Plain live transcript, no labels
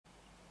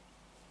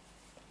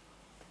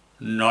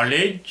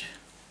Knowledge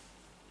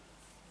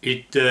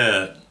is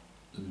the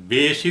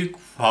basic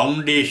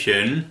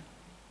foundation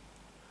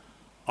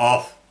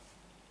of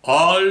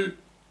all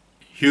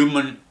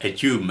human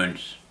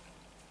achievements,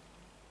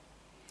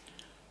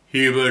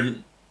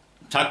 human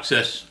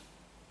success,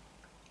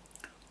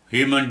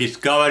 human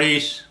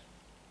discoveries,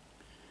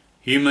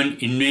 human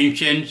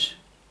inventions,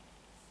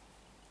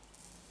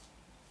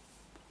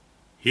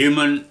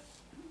 human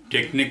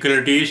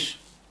technicalities,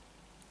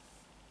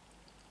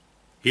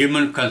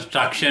 human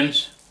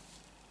constructions,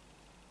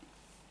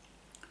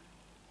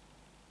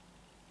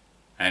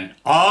 and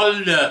all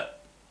the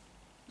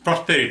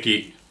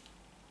prosperity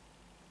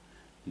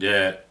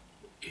the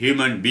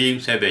human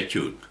beings have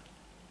achieved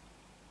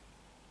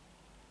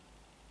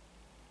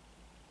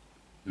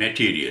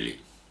materially.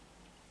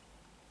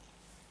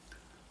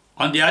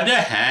 On the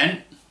other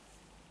hand,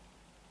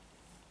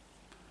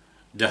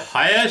 the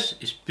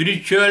highest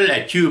spiritual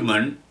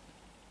achievement,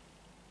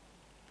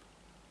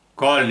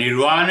 called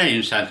Nirvana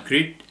in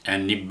Sanskrit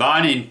and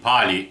Nibbana in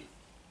Pali,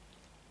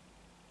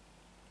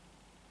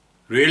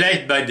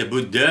 realized by the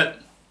Buddha,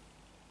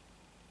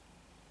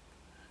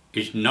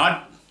 is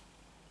not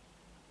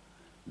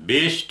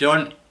based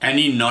on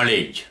any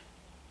knowledge,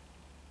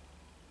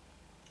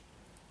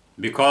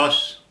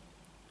 because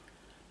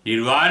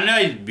Nirvana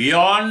is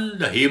beyond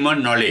the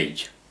human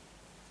knowledge.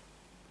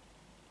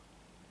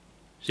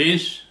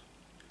 Since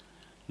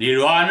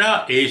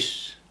Nirvana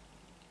is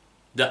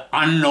the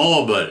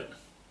unknowable,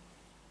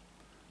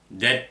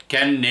 that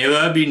can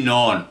never be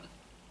known,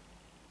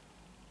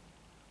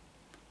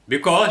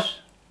 because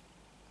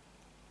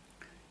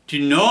to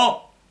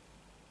know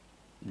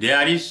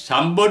there is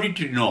somebody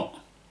to know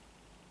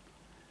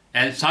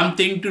and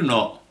something to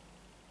know.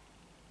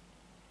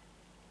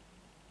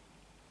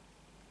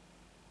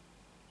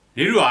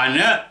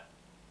 Nirvana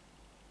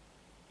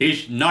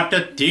is not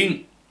a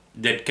thing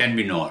that can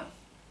be known.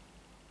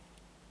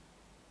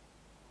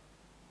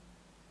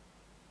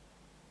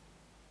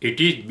 It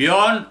is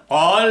beyond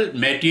all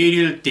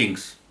material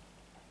things,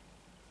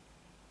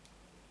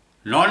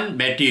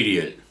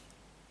 non-material,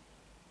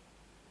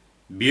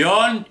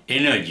 beyond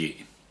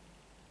energy.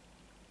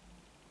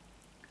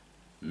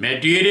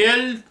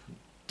 Material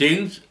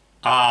things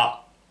are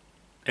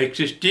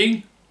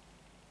existing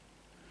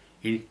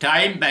in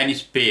time and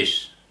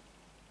space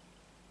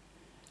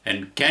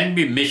and can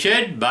be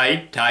measured by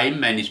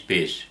time and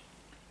space.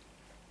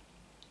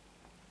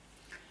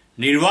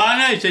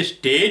 Nirvana is a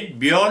state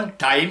beyond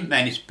time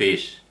and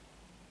space.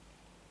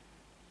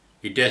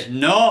 It has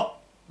no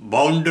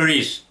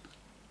boundaries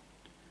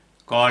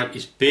called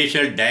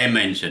spatial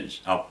dimensions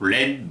of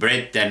length,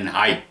 breadth and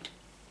height.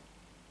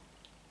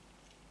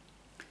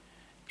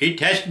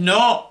 It has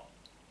no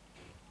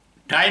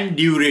time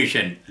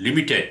duration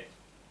limited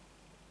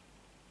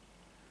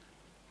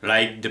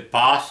like the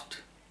past,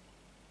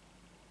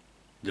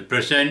 the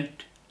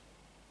present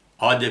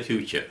or the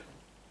future.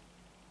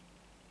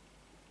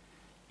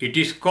 It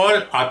is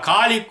called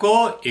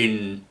akaliko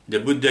in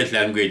the Buddha's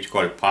language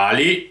called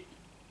Pali,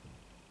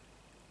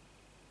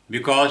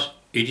 because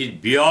it is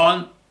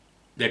beyond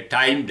the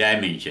time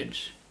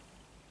dimensions.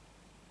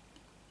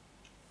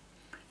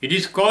 It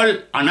is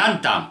called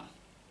anantam,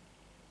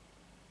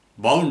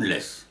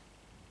 boundless,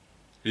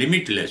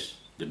 limitless,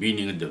 the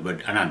meaning of the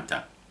word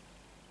ananta.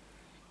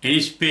 In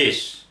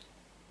space,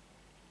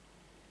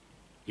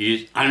 it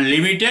is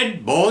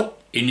unlimited both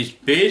in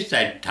space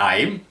and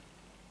time,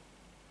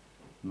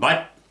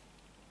 but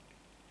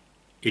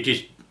it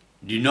is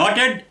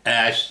denoted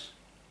as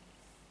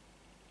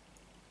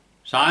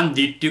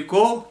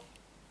sanditthiko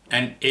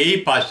and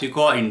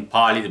eipasiko in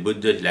Pali, the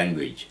Buddha's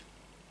language.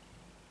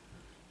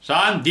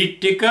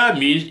 Sanditthika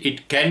means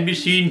it can be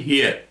seen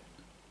here.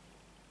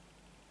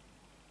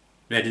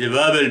 That is the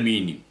verbal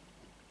meaning.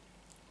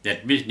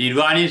 That means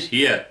Nirvana is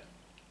here.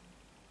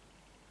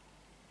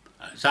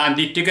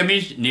 Sanditthika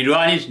means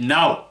Nirvana is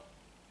now.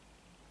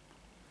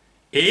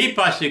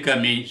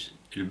 Eipasika means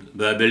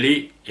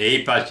verbally,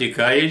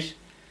 eipasika is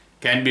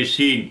can be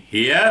seen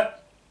here.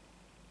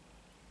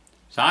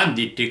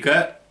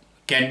 Sanditthika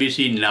can be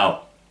seen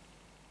now.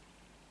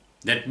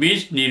 That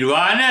means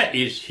Nirvana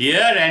is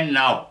here and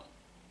now.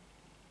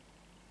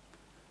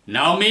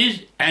 Now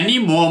means any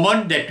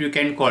moment that we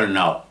can call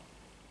now.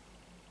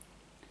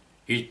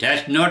 It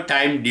has no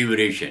time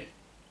duration.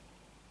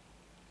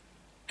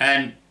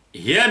 And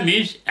here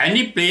means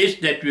any place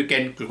that we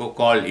can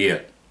call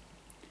here.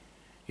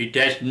 It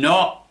has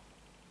no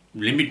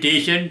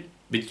limitation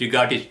with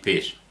regard to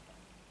space.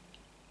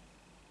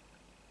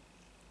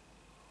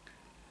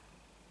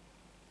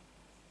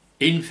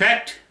 In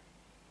fact,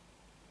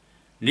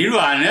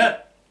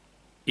 Nirvana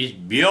is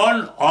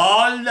beyond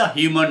all the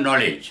human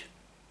knowledge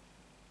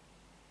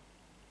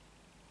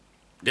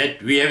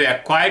that we have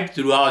acquired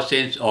through our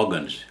sense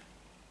organs.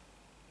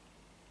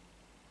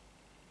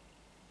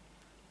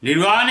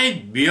 Nirvana is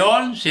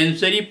beyond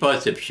sensory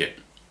perception.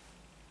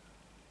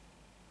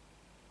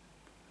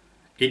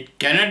 It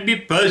cannot be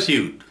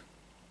perceived.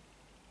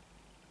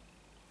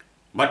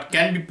 What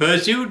can be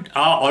perceived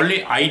are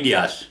only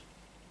ideas.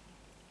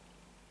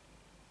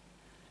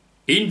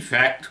 In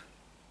fact,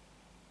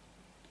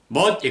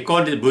 both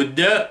according to the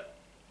Buddha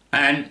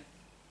and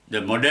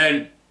the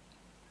modern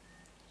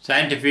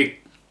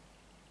scientific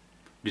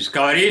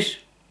discoveries,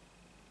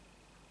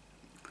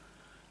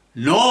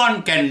 no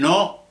one can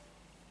know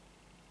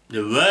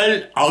the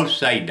world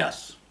outside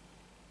us,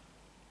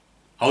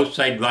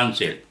 outside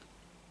oneself.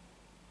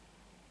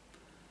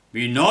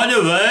 We know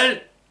the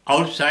world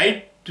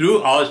outside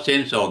through our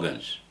sense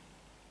organs.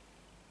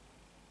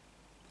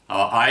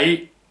 Our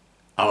eye,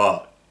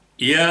 our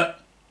ear,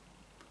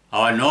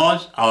 our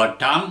nose, our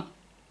tongue,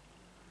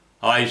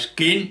 our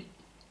skin,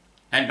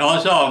 and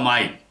also our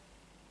mind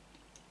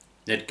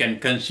that can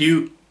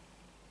conceive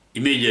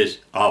images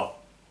of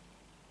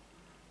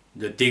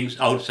the things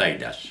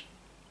outside us.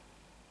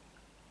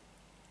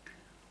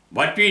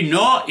 What we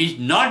know is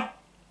not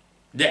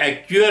the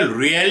actual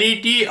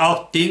reality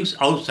of things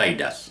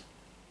outside us.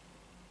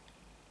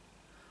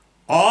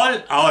 All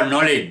our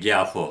knowledge,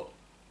 therefore,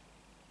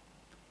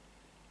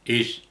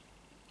 is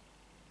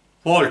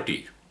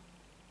faulty.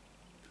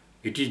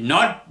 It is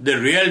not the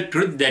real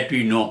truth that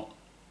we know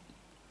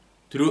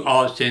through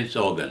our sense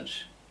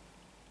organs.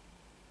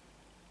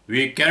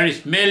 We can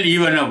smell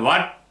even of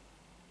what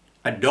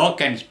a dog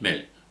can smell.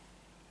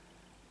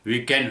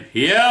 We can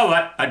hear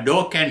what a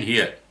dog can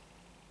hear.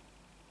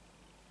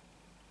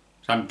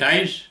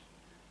 Sometimes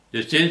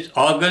the sense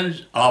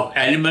organs of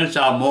animals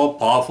are more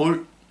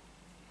powerful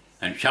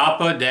and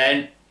sharper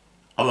than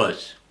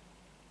ours.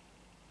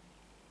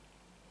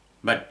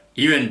 But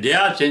even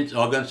their sense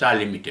organs are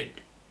limited.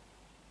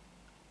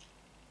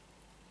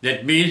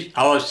 That means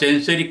our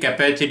sensory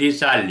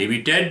capacities are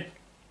limited.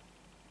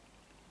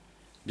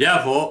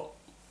 Therefore,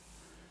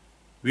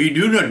 we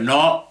do not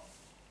know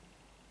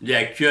the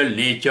actual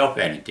nature of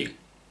anything.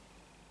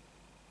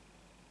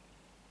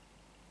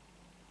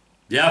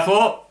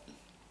 Therefore,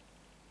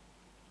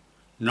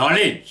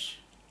 knowledge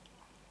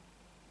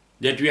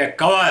that we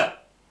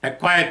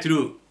acquire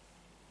through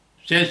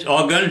sense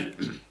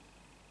organs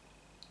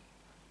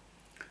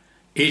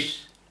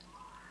is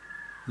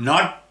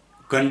not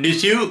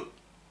conducive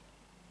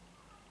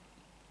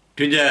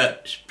to the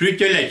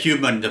spiritual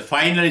achievement, the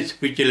final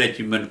spiritual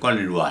achievement called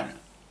Nirvana.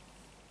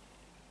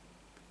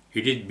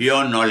 It is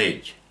beyond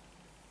knowledge.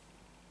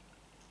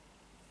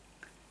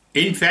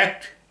 In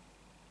fact,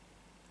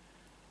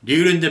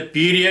 during the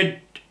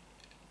period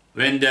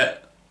when the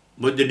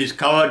Buddha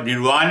discovered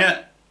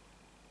Nirvana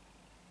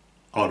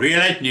or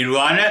realized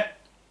Nirvana,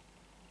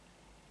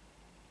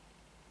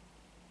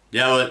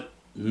 there were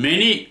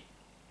many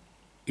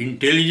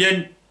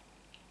intelligent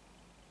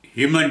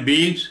human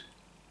beings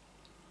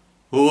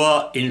who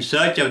were in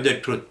search of the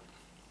truth,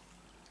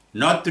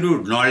 not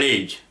through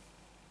knowledge,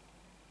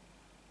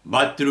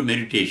 but through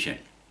meditation,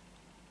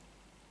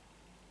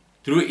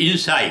 through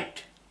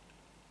insight,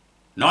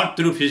 not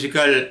through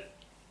physical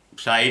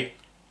sight,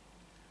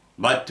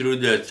 but through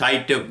the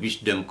sight of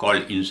wisdom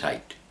called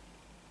insight.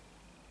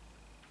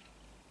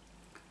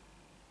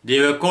 They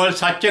were called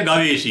Satya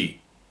Gavesi,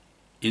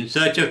 in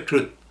search of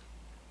truth.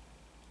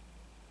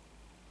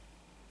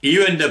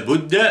 Even the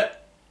Buddha,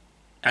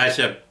 as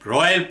a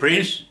royal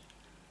prince,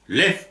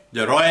 left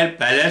the royal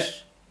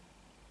palace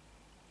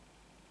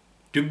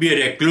to be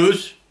a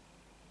recluse,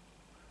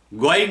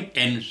 going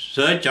in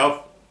search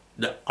of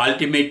the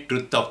ultimate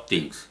truth of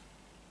things.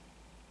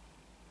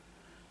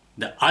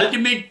 The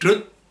ultimate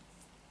truth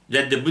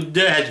that the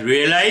Buddha has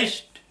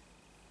realized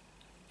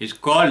is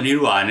called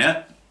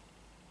Nirvana,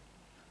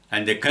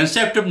 and the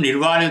concept of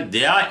Nirvana is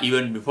there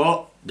even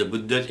before the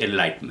Buddha's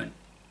enlightenment.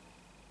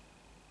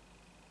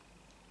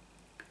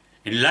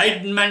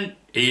 Enlightenment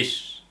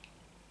is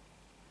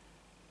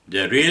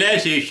the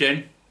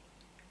realization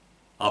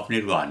of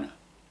Nirvana.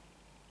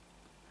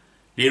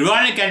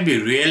 Nirvana can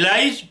be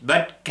realized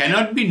but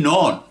cannot be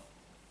known.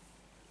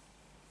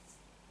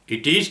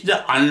 It is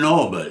the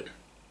unknowable.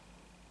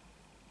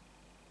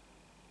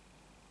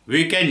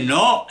 We can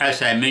know,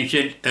 as I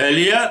mentioned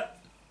earlier,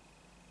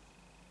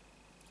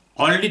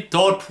 only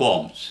thought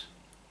forms,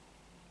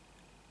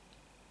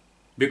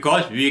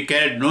 because we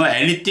cannot know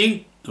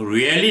anything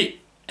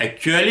really,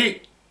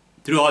 actually,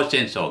 through our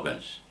sense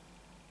organs.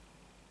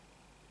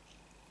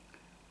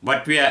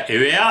 What we are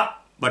aware,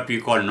 what we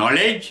call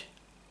knowledge,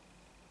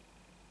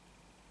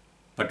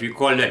 what we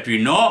call that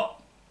we know,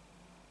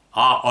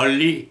 are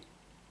only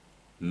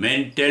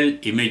mental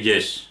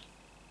images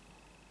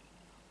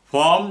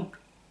formed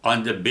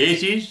on the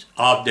basis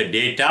of the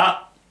data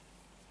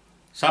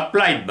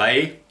supplied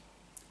by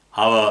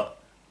our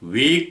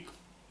weak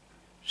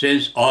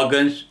sense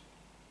organs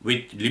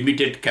with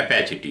limited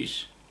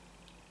capacities.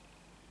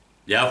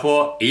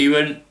 Therefore,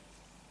 even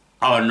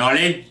our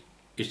knowledge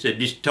is a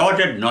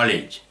distorted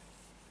knowledge,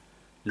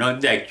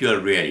 not the actual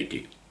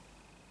reality.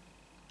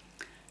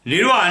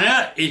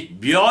 Nirvana is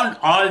beyond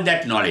all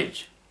that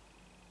knowledge.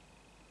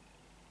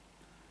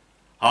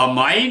 Our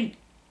mind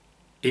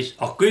is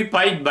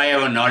occupied by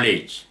our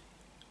knowledge.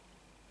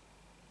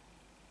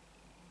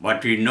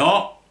 What we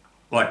know,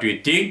 what we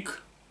think,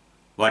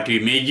 what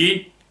we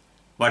imagine,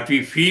 what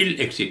we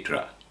feel,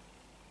 etc.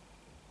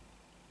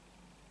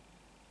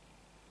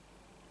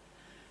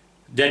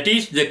 That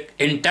is the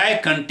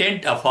entire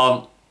content of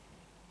our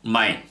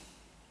mind.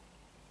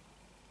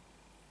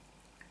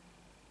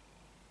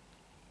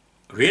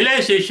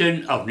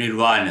 Realization of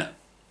Nirvana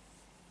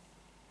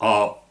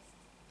or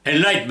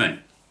enlightenment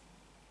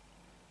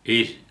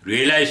is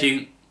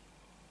realizing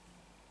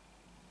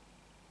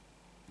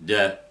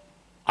the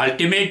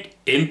ultimate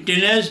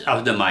emptiness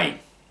of the mind.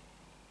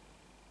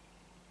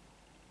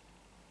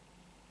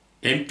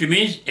 Empty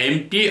means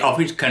empty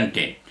of its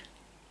content.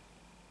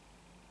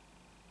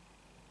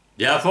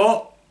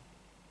 Therefore,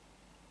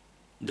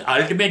 the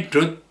ultimate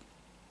truth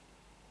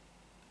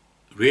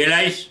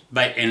realized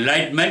by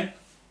enlightenment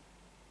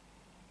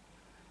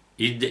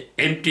is the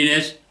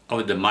emptiness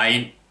of the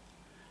mind,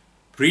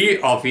 free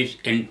of its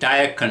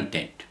entire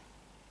content.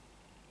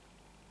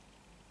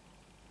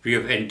 Free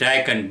of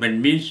entire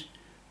content means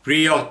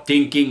free of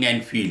thinking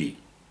and feeling.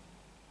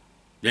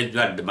 That's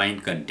what the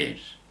mind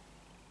contains.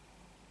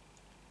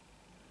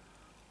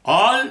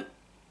 All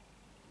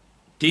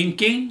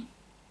thinking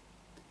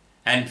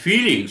and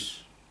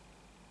feelings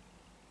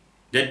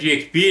that we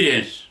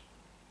experience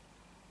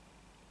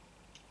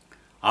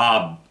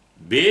are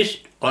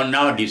based on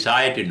our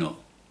desire to know.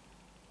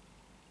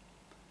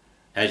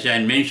 As I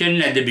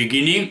mentioned at the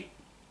beginning,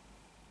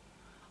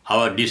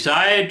 our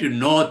desire to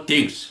know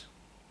things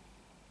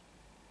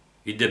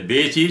is the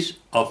basis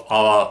of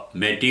our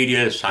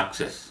material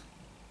success,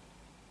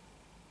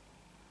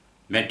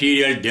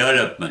 material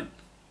development,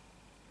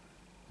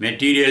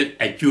 material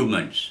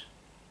achievements,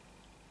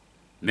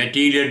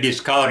 material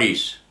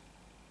discoveries,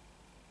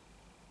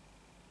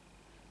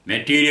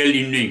 material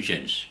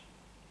inventions,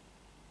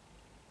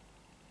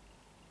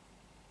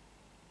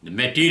 the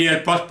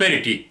material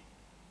prosperity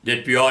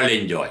that we all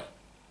enjoy,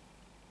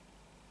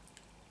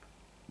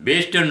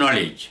 based on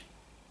knowledge.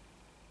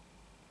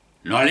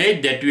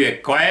 Knowledge that we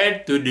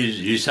acquire to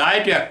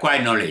desire to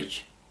acquire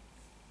knowledge.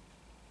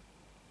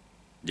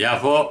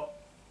 Therefore,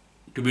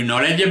 to be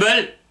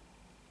knowledgeable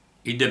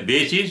is the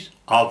basis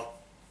of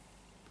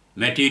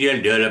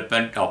material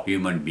development of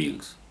human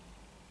beings.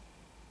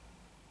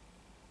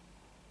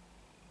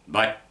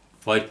 But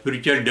for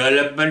spiritual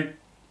development,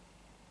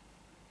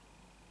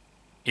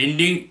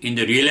 ending in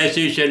the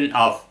realization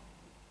of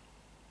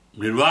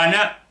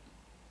Nirvana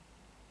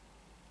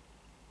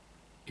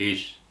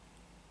is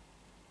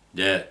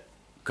the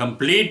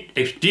complete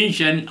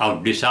extinction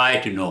of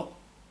desire to know.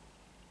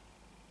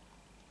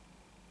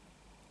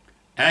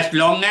 As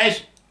long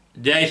as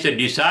there is a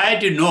desire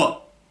to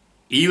know,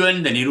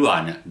 even the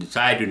Nirvana,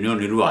 desire to know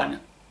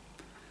Nirvana,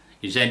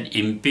 is an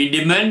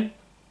impediment,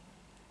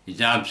 is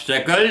an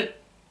obstacle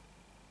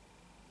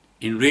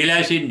in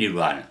realizing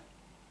Nirvana.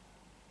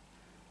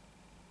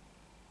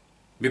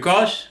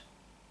 Because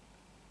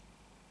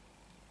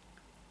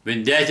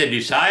when there is a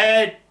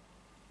desire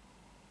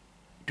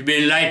to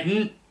be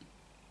enlightened,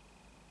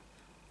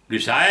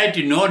 desire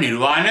to know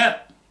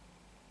Nirvana,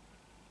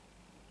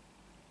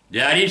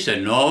 there is a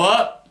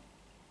knower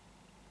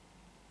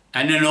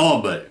and a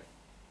knowable.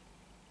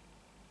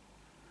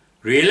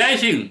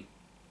 Realizing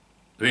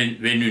when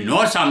you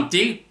know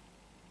something,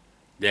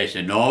 there is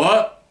a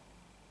knower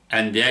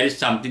and there is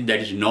something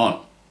that is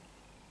known.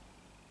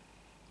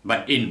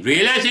 But in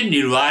realizing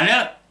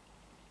Nirvana,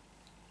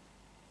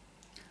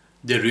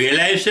 the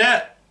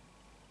realizer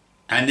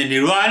and the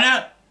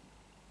Nirvana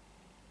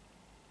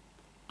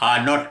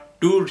are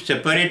not two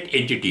separate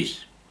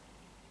entities.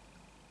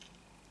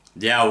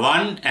 They are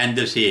one and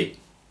the same.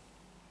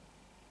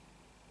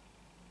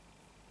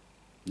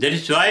 That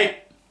is why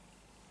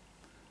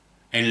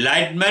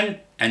enlightenment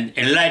and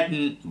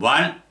enlightened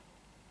one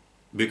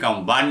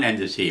become one and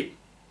the same.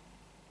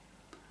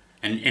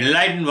 And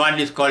enlightened one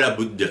is called a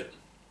Buddha.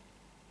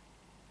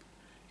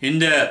 In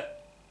the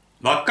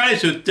Vakkali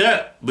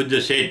Sutta,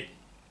 Buddha said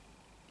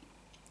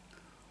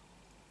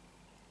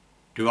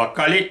to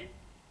Vakkali,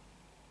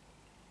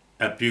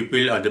 a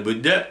pupil of the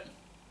Buddha,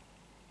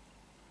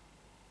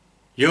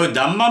 Yo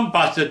dhammam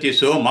passati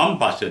so mam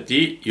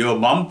passati, yo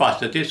mam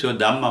passati so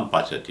dhammam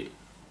passati.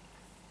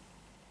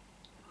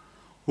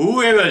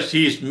 Whoever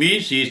sees me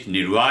sees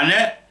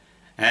Nirvana,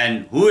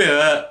 and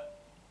whoever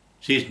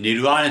sees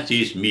Nirvana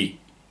sees me.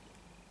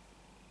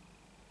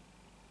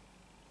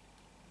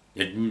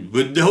 That means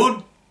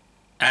Buddhahood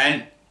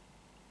and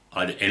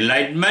or the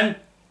enlightenment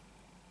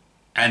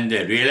and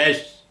the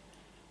realize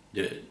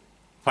the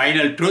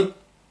final truth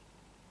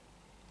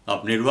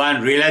of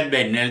Nirvana realized by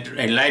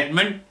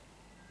enlightenment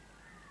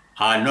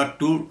are not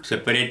two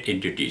separate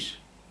entities.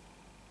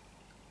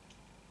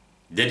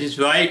 That is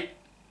why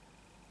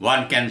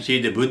one can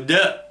see the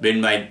Buddha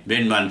when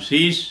one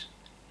sees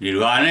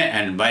Nirvana,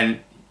 and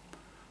when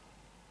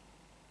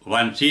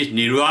one sees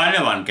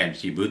Nirvana, one can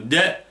see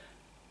Buddha.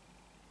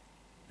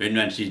 When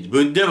one sees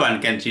Buddha,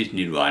 one can see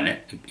Nirvana,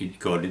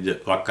 according to the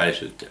Vakkali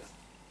Sutta,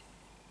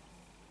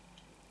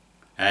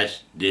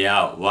 as they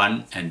are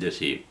one and the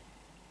same.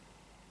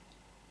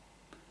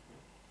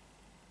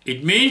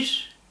 It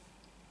means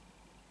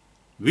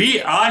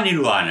we are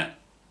Nirvana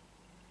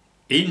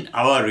in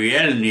our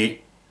real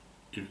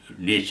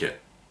nature.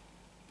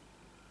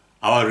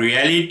 Our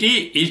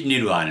reality is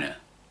Nirvana.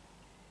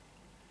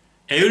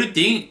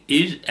 everything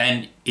is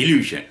an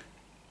illusion.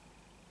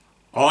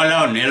 All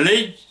our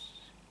knowledge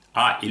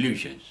are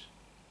illusions.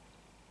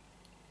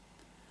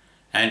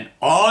 And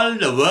all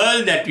the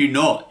world that we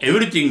know,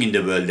 everything in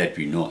the world that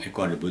we know,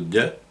 according to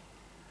Buddha,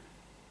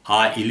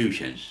 are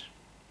illusions.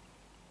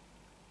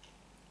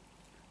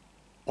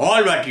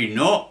 All what we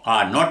know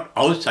are not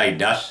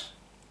outside us,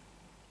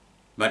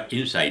 but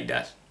inside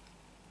us.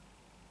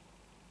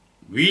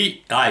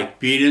 We are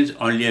experiencing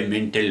only a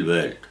mental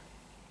world.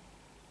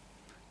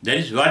 That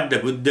is what the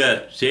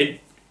Buddha said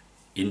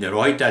in the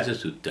Rohitasa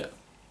Sutta.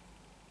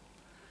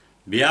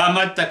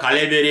 Vyamatta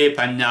kalevere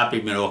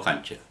panyapi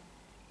milokancha.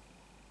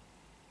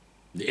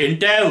 The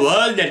entire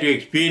world that we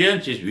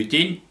experience is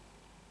within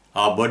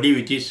our body,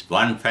 which is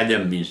 1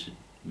 fathom,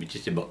 which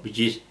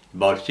is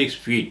about 6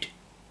 feet.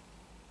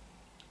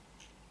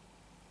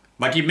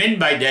 What he meant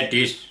by that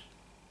is,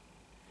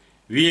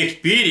 we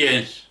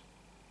experience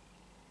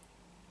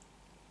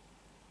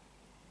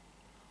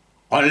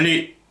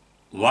only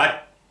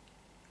what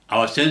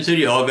our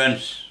sensory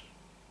organs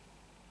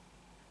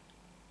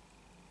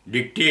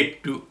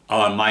dictate to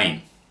our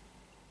mind,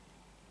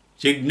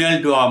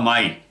 signal to our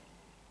mind.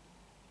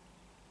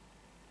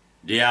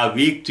 They are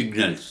weak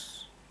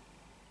signals.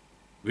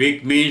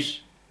 Weak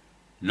means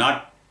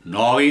not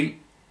knowing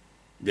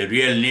the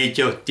real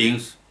nature of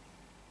things.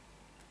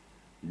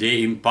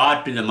 They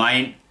impart to the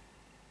mind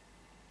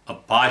a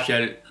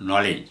partial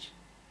knowledge,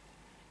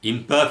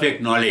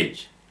 imperfect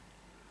knowledge,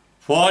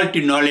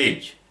 faulty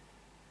knowledge,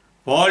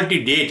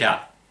 faulty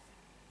data.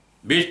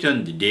 Based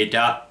on the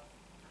data,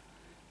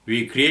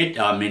 we create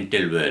our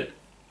mental world.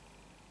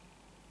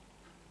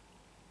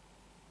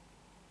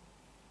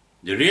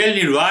 The real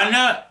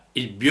Nirvana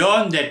is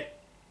beyond that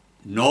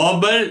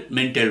noble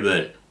mental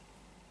world.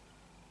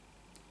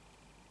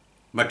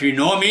 But we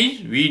know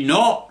means we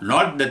know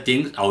not the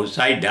things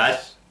outside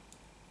us,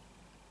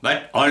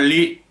 but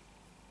only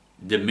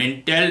the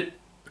mental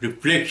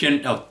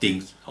reflection of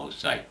things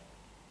outside.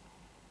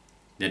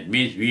 That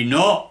means we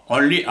know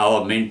only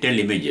our mental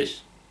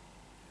images,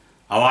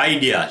 our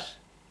ideas.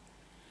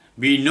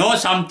 We know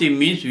something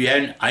means we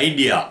have an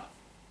idea.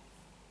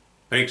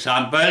 For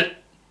example,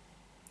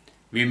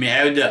 we may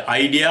have the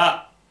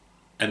idea,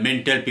 a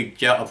mental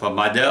picture of a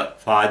mother,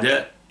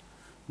 father,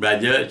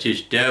 brother,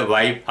 sister,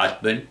 wife,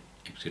 husband,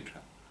 etc.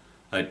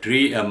 A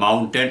tree, a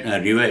mountain, a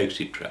river,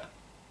 etc.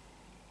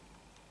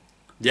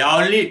 They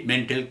are only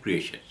mental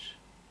creations.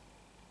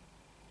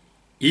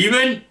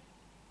 Even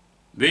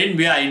when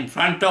we are in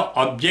front of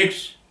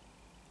objects,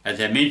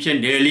 as I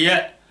mentioned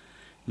earlier,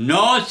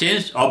 no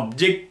sense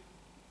organ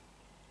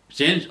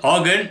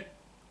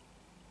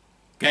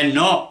can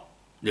know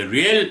the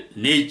real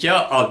nature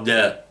of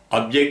the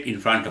object in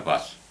front of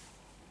us.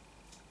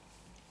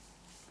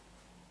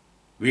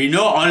 We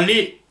know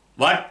only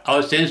what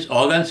our sense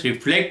organs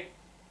reflect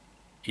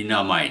in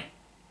our mind.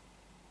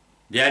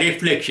 They are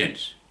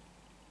reflections.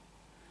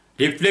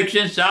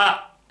 Reflections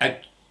are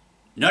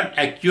not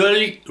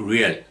actually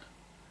real,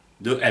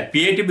 though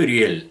appear to be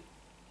real.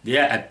 They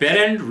are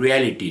apparent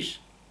realities.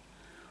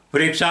 For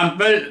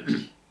example,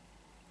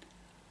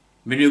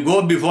 when you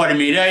go before a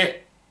mirror,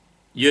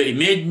 your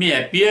image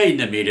may appear in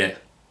the mirror,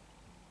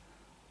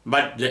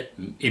 but the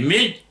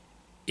image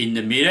in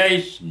the mirror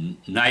is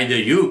neither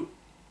you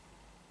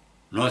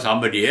nor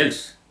somebody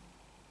else,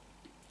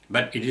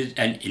 but it is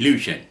an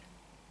illusion,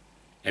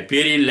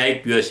 appearing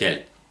like yourself.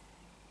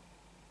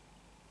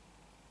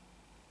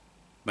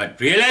 But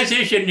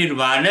realization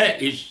Nirvana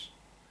is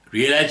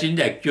realizing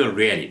the actual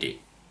reality.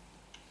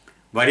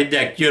 What is the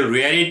actual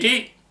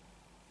reality?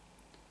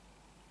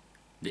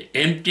 The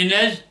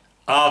emptiness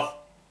of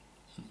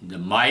the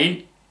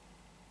mind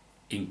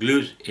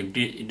includes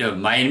the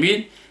mind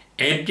means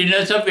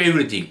emptiness of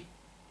everything.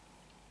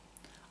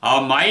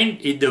 Our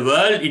mind is the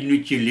world in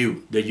which you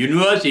live, the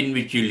universe in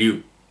which you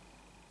live.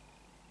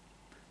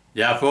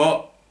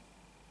 Therefore,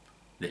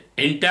 the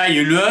entire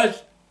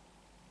universe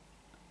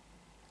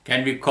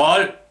can be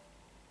called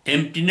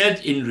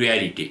emptiness in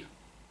reality.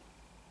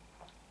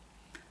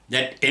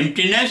 That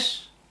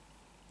emptiness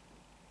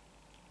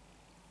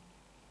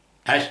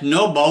has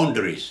no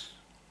boundaries,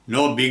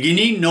 no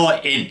beginning, no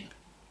end,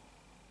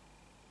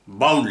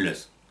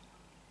 boundless.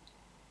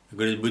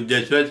 Because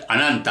Buddha's words,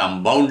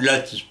 anantam,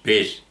 boundless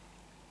space,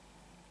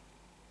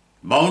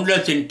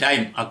 boundless in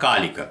time,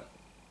 akalika.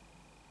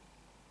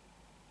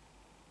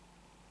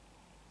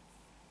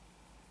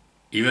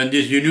 Even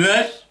this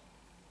universe,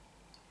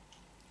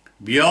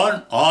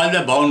 beyond all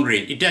the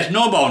boundaries, it has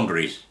no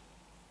boundaries.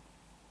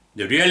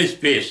 The real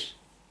space,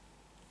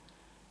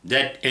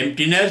 that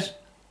emptiness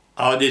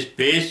or the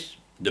space,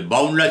 the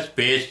boundless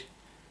space,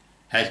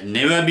 has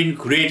never been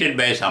created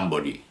by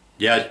somebody.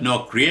 There is no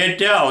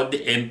creator of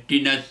the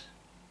emptiness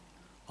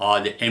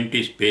or the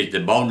empty space, the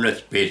boundless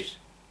space.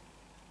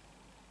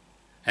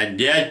 And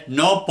there is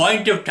no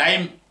point of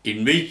time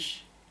in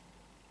which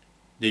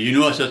the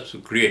universe was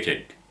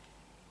created,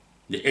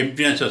 the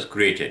emptiness was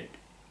created.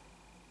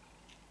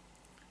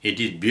 It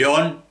is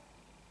beyond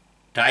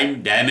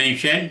time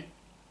dimension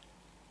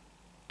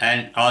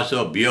and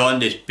also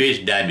beyond the space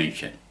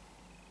dimension.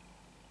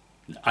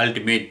 the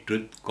ultimate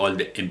truth called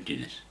the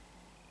emptiness.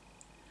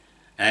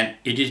 And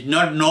it is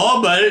not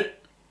knowable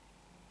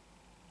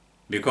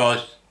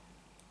because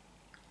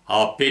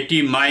our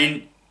petty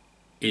mind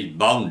is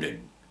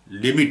bounded,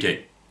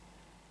 limited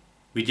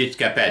with its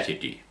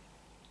capacity.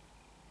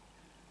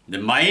 The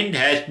mind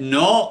has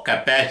no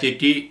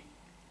capacity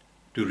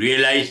to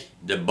realize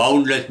the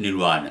boundless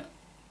nirvana.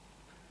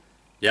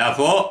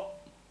 Therefore,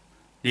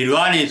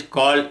 nirvana is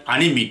called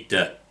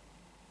animitta.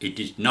 It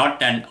is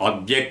not an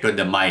object of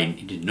the mind,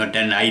 it is not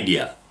an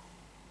idea.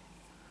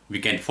 We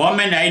can form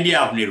an idea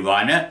of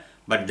nirvana,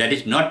 but that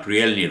is not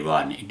real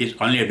nirvana, it is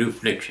only a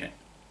reflection.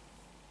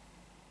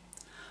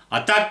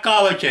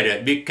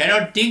 Atakkavachara, we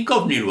cannot think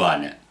of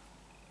nirvana.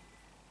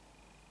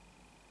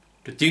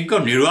 To think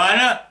of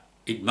nirvana,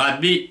 it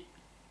must be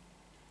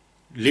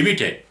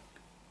limited.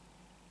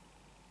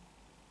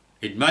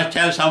 It must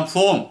have some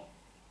form.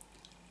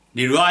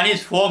 Nirvana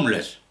is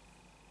formless.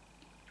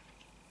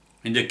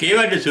 In the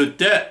Kevada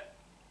Sutta,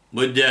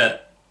 Buddha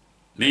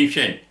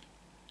mentioned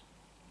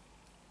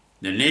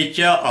the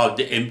nature of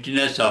the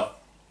emptiness of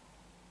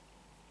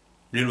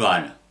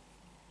nirvana.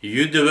 He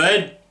used the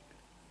word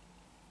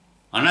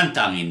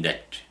anantang in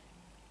that.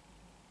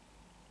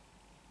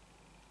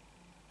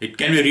 It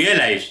can be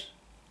realized,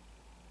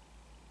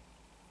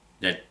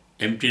 that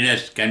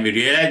emptiness can be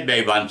realized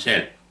by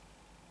oneself.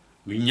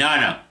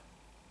 Vijnana.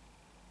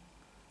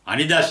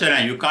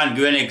 Anidasana, you can't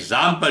give an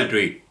example to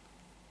it.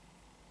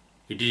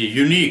 It is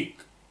unique.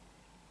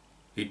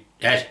 It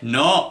has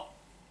no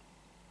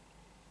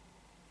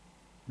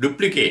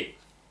duplicate.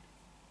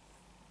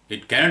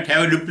 It cannot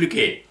have a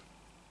duplicate.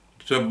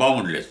 It's so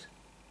boundless.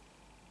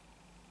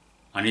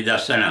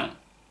 Anidasana.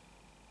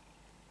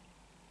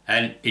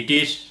 And it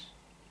is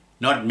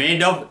not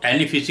made of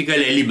any physical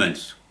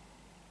elements.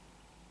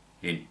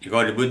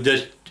 According to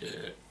Buddha's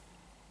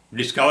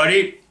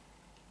discovery,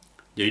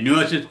 the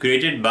universe is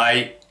created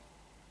by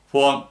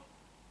 4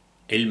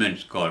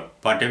 elements called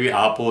Patavi,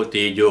 Apo,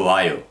 Tejo,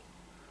 Vayo.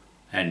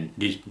 And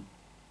this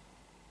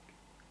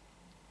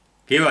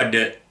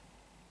Kevada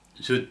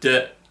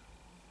Sutta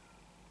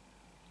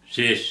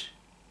says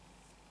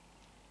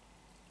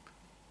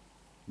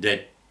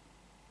that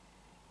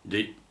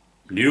the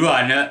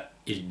nirvana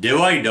is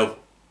devoid of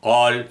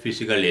all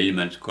physical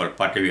elements called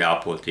Patavi,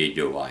 Apo,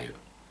 Tejo, Vayo.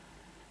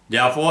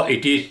 Therefore,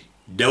 it is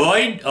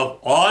devoid of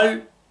all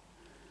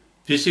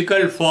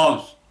physical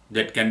forms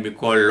that can be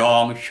called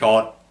long,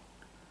 short,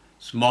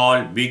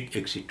 small, big,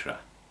 etc.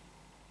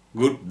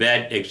 Good,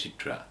 bad,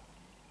 etc.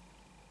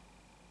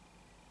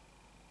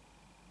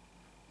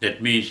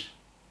 That means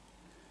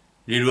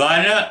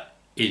nirvana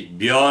is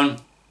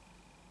beyond,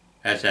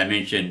 as I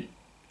mentioned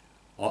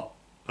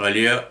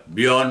earlier,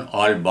 beyond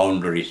all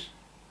boundaries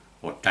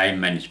of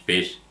time and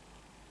space.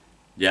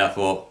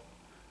 Therefore,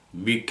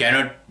 we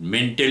cannot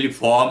mentally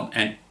form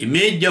an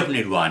image of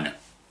nirvana,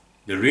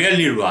 the real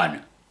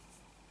nirvana.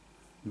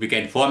 We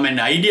can form an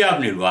idea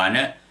of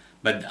nirvana,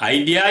 but the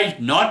idea is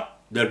not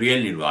the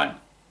real nirvana.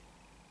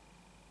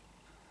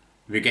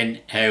 We can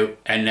have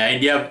an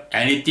idea of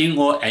anything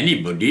or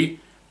anybody,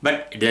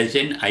 but there is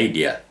an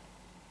idea.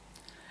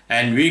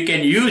 And we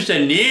can use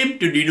a name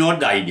to denote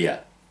the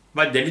idea,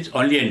 but that is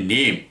only a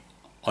name,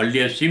 only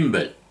a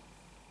symbol.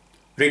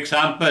 For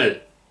example,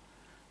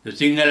 the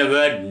singular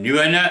word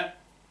Nirvana,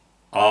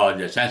 or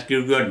the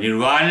Sanskrit word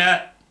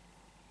Nirvana,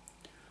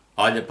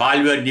 or the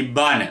Pali word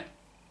Nibbana,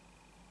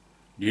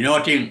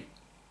 denoting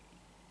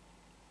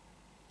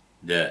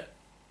the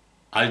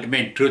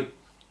ultimate truth,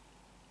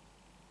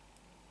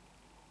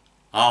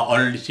 are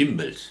only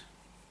symbols,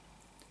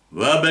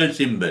 verbal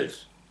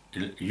symbols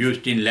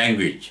used in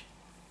language.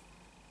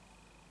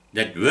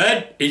 That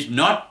word is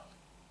not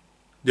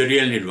the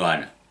real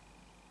nirvana.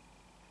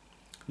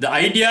 The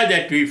idea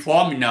that we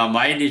form in our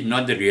mind is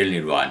not the real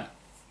nirvana.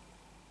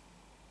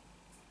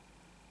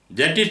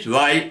 That is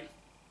why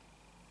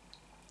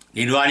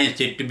nirvana is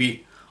said to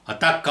be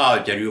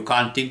atakkavachara, you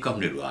can't think of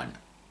nirvana.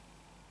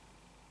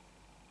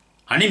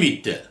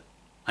 Animitta.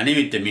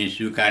 Animitta means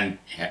you cannot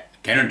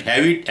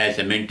have it as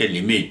a mental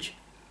image.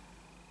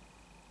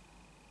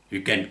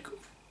 You can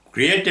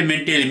create a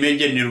mental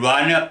image of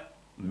nirvana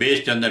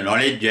based on the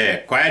knowledge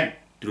acquired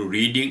through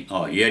reading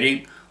or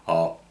hearing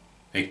or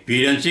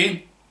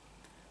experiencing,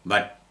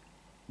 but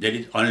that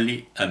is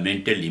only a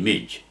mental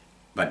image,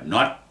 but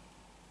not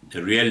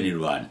the real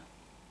nirvana.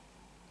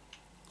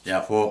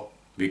 Therefore,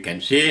 we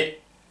can say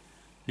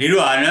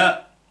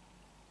nirvana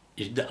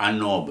is the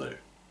unknowable.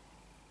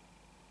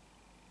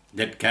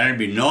 That cannot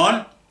be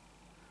known,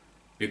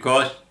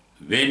 because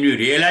when we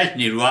realize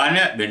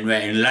nirvana, when we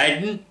are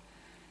enlightened,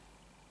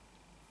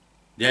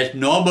 there is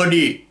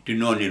nobody to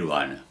know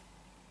nirvana.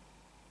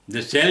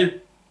 The self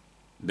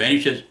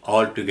vanishes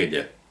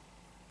altogether.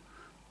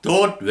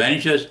 Thought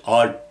vanishes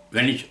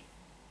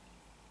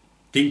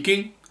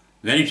thinking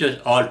vanishes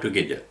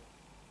altogether.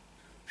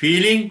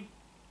 Feeling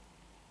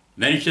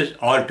vanishes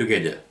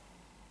altogether.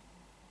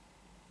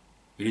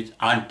 It is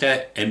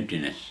utter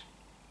emptiness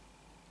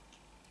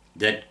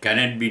that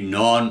cannot be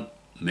known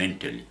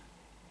mentally,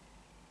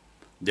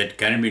 that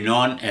cannot be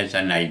known as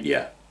an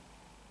idea.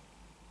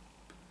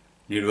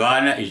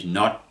 Nirvana is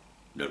not,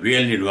 the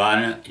real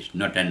Nirvana is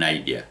not an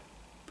idea,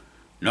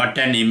 not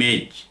an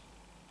image,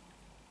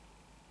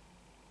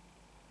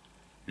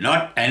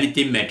 not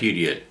anything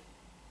material.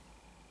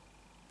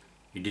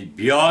 It is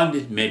beyond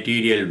this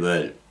material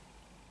world,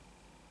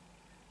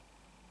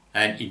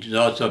 and it is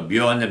also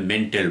beyond the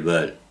mental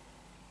world.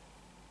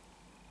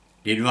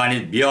 Nirvana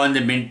is beyond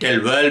the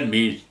mental world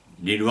means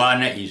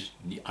Nirvana is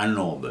the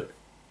unknowable.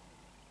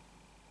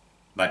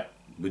 But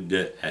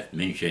Buddha has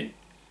mentioned,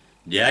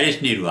 there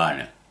is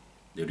Nirvana,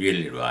 the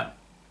real Nirvana.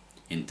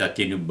 In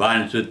Tati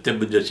Nibbana Sutta,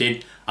 Buddha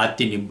said,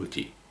 Ati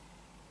Nibbhuti.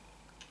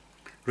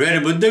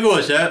 Where Buddha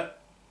goes,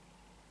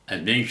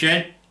 as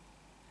mentioned,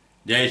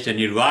 there is a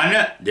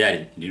Nirvana,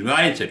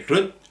 Nirvana is a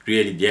truth,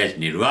 really there is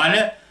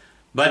Nirvana,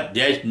 but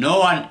there is no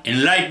one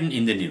enlightened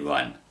in the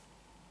Nirvana.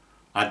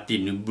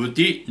 Ati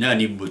Nibbhuti na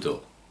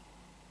Nibbhuto.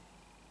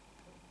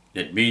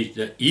 That means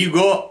the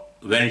ego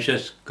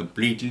vanishes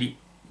completely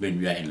when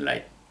we are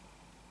enlightened.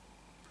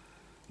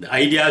 The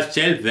idea of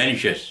self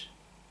vanishes.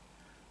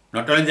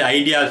 Not only the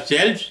idea of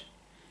self,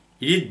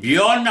 it is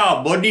beyond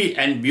our body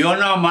and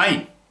beyond our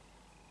mind.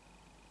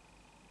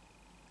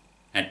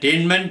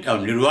 Attainment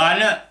of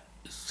Nirvana,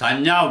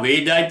 Sanya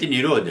Vedaita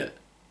Nirodha.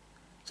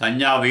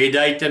 Sanya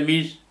Vedaita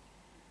means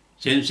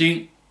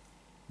sensing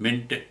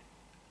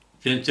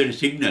sensory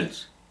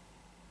signals.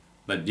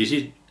 But this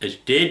is a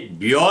state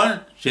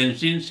beyond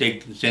sensing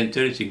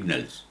sensory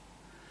signals.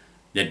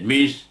 That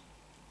means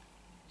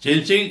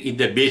sensing is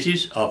the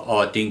basis of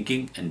our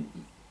thinking and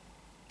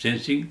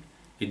sensing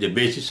is the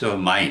basis of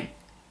mind.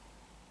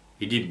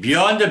 It is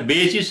beyond the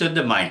basis of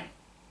the mind.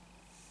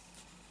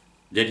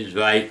 That is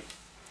why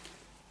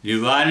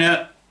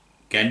Nirvana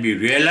can be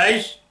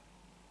realized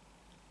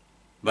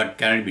but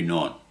cannot be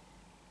known.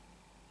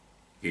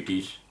 It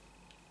is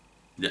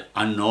the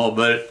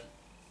unknowable,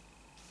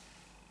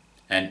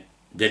 and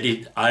that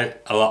is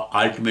our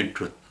ultimate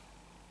truth,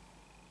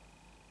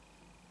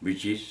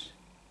 which is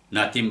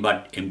nothing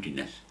but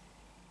emptiness.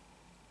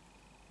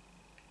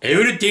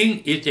 Everything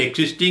is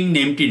existing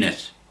in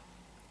emptiness.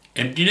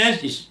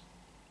 Emptiness is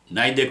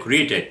neither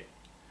created,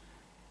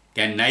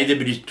 can neither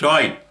be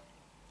destroyed.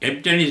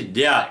 Emptiness is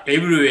there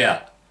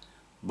everywhere,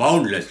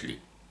 boundlessly,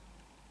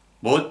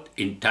 both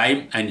in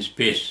time and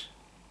space.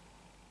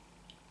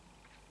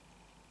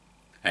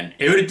 And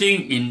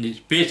everything in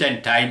space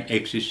and time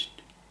exists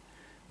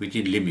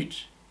within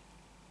limits.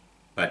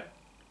 But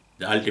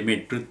the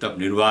ultimate truth of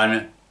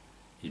Nirvana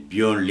is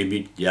beyond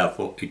limit,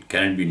 therefore it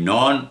cannot be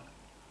known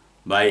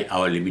by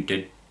our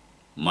limited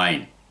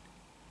mind,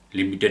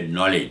 limited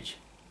knowledge,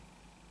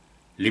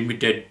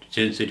 limited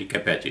sensory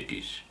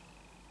capacities.